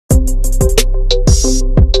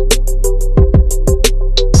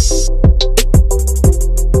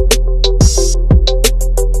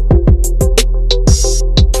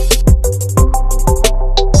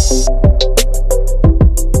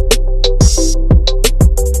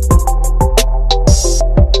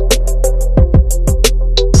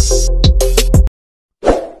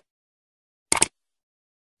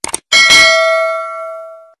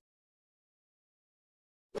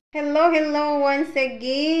Hello once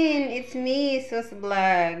again. It's me, Sus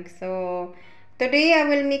Vlog. So, today I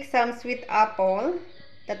will make some sweet apple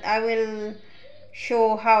that I will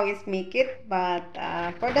show how is make it. But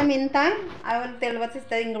for the meantime, I will tell what is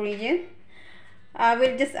the ingredient. I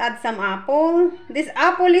will just add some apple. This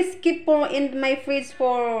apple is keep in my fridge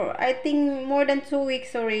for I think more than 2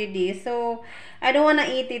 weeks already. So, I don't wanna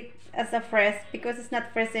eat it as a fresh because it's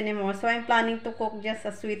not fresh anymore. So, I'm planning to cook just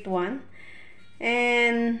a sweet one.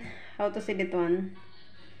 And how to say that one,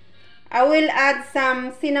 I will add some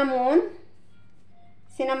cinnamon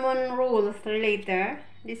rolls later.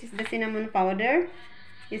 This is the cinnamon powder,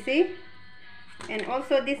 you see, and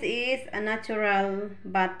also this is a natural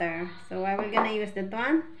butter, so I will gonna use that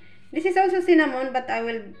one. This is also cinnamon, but I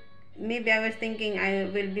was thinking I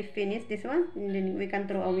will be finished this one and then we can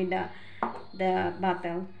throw away the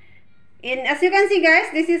bottle. And as you can see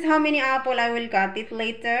guys, this is how many apple I will cut it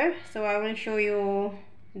later. So I will show you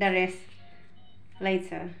the rest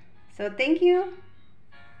later. So thank you.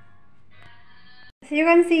 As you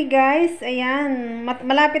can see guys, ayan,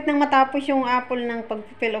 malapit nang matapos yung apple ng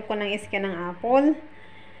pag-fill up ko ng skin ng apple.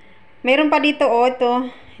 Meron pa dito ito,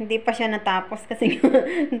 hindi pa siya natapos kasi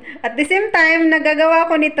at the same time, nagagawa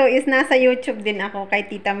ko nito is nasa YouTube din ako kay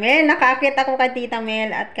Tita Mel. Nakakit ako kay Tita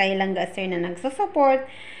Mel at kay Langga Sir na nagsusupport.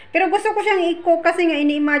 Pero gusto ko siyang i-cook kasi nga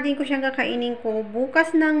ini-imagine ko siyang kakainin ko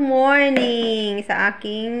bukas ng morning sa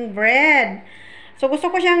aking bread. So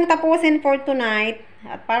gusto ko siyang tapusin for tonight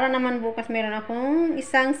at para naman bukas meron akong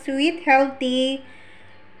isang sweet, healthy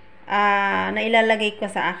na ilalagay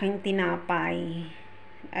ko sa aking tinapay.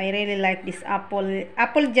 I really like this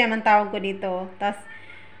apple jam ang tawag ko dito. Tas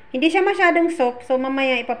hindi siya masyadong soft, so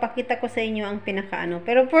mamaya ipapakita ko sa inyo ang pinakaano.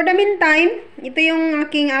 Pero for the meantime, ito yung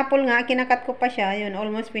aking apple nga, kinakat ko pa siya, yun,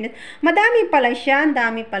 almost finished. Madami pala siya, ang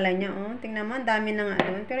dami pala niya, oh. Tingnan mo, dami na nga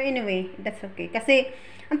doon. Pero anyway, that's okay. Kasi,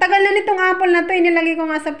 ang tagal na nitong apple na to, inilagay ko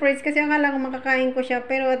nga sa fridge kasi akala ko makakain ko siya.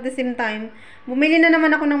 Pero at the same time, bumili na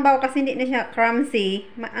naman ako ng bawa kasi hindi na siya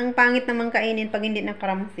crumbsy. Ang pangit naman kainin pag hindi na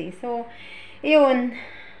crumbsy. So, yun.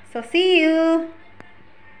 So, see you!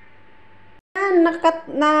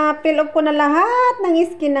 Na-fill up ko na lahat ng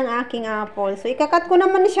skin ng aking apple. So, ikakat ko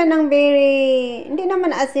naman siya ng hindi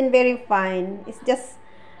naman as in very fine. It's just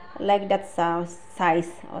like that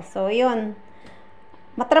size. So, yun.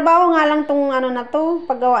 Matrabaho nga lang tong ano na to,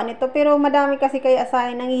 paggawa nito. Pero madami kasi kaya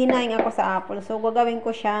asahin, nanghihinaing ako sa apple. So, gagawin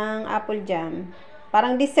ko siyang apple jam.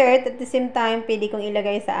 Parang dessert at the same time, pwede kong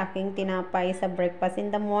ilagay sa aking tinapay sa breakfast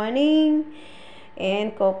in the morning.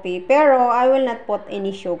 And coffee, pero I will not put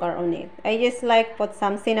any sugar on it. I just like put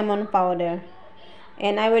some cinnamon powder,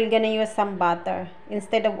 and I will gonna use some butter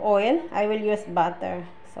instead of oil. I will use butter.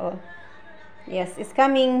 So yes, it's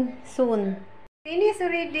coming soon. Finish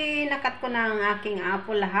already. Nakat ko na ang aking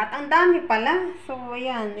apple lahat. Ang dami pala. So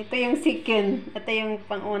ayan, ito yung second, ito yung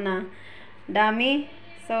pang-una. Dami.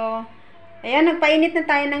 So ayan, nagpainit na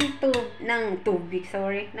tayo ng tubig,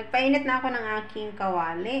 sorry. Nagpainit na ako ng aking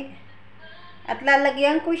kawali. At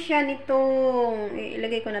lalagyan ko siya nitong,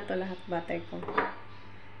 ilagay ko na to lahat, butter ko.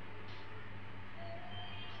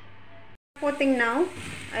 Putting now,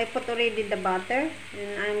 I put already the butter.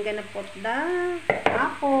 And I'm gonna put the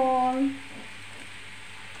apple.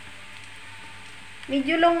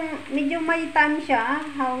 Medyo may time siya.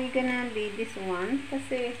 How we gonna be this one?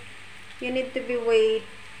 Kasi, you need to be wait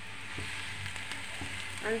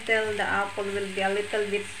until the apple will be a little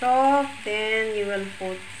bit soft. Then you will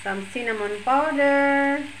put some cinnamon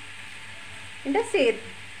powder, and that's it.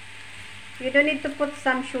 You don't need to put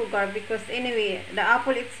some sugar because anyway the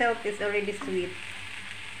apple itself is already sweet.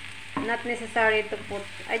 Not necessary to put.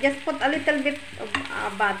 I just put a little bit of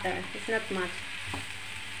butter. It's not much.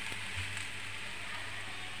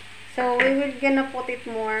 So we will gonna put it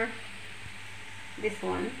more, this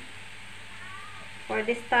one. For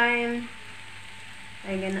this time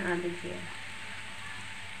I'm gonna add it here.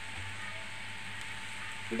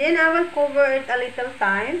 Then I will cover it a little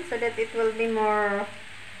time so that it will be more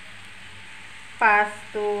fast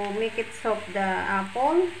to make it soft, the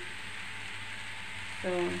apple.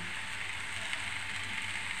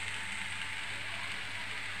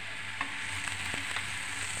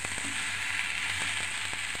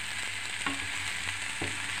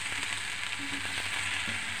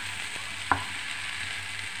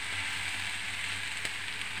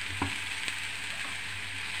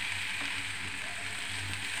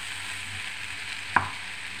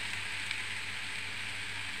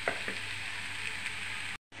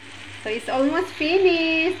 So it's almost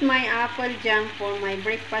finished, my apple jam for my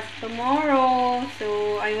breakfast tomorrow.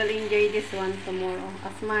 So I will enjoy this one tomorrow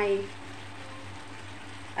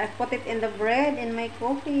as I put it in the bread and my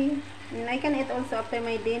coffee. And I can eat also after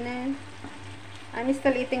my dinner. I'm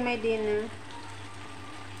still eating my dinner.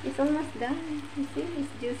 It's almost done. You see, it's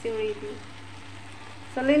juicy already.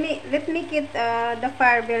 So let me keep the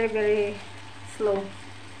fire very, very slow.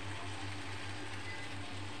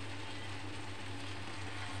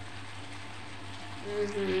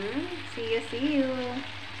 See you.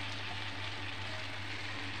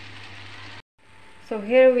 So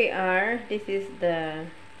here we are. This is the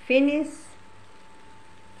finished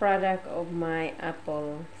product of my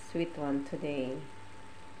apple sweet one today.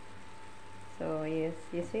 So yes,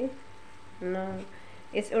 you see? No,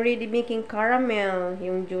 it's already making caramel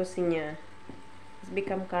yung juice niya. It's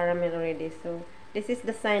become caramel already. So this is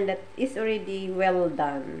the sign that it's already well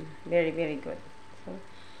done. Very, very good. So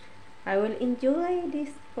I will enjoy this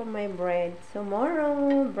for my bread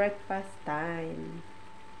tomorrow, breakfast time.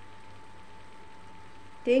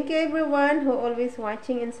 Thank you everyone who always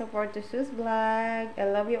watching and support the Sus vlog. I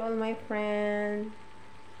love you all, my friends.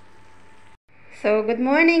 So good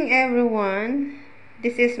morning everyone.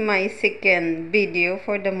 This is my second video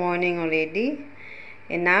for the morning already.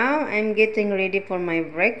 And now I'm getting ready for my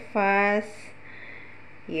breakfast.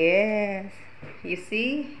 Yes. You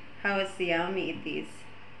see how yummy it is.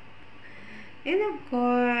 And of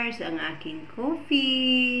course, ang aking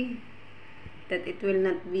coffee. That it will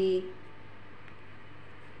not be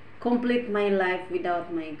complete my life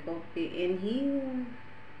without my coffee. And here,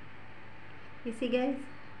 you see guys,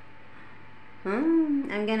 I'm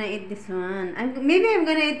gonna eat this one. Maybe I'm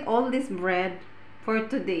gonna eat all this bread for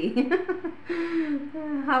today.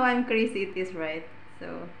 How I'm crazy it is, right?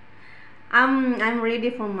 So I'm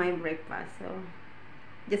ready for my breakfast. So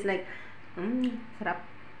just like sarap.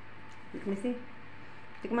 Let me see.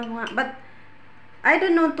 Tikman ko nga. But I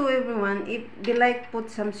don't know to everyone if they like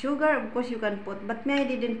put some sugar. Of course you can put, but me I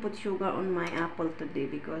didn't put sugar on my apple today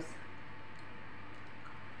because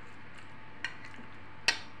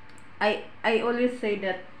I always say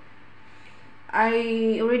that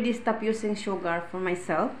I already stopped using sugar for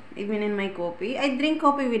myself, even in my coffee. I drink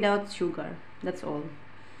coffee without sugar. That's all.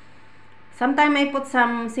 Sometimes I put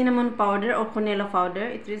some cinnamon powder or vanilla powder.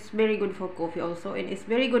 It is very good for coffee also, and it's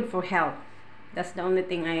very good for health. That's the only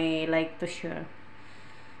thing I like to share.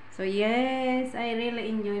 So yes, I really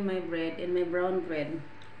enjoy my bread and my brown bread.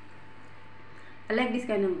 I like this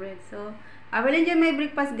kind of bread. So I will enjoy my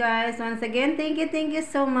breakfast, guys. Once again, thank you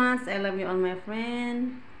so much. I love you all, my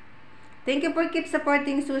friend. Thank you for keep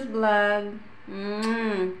supporting Sus vlog.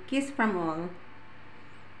 Kiss from all.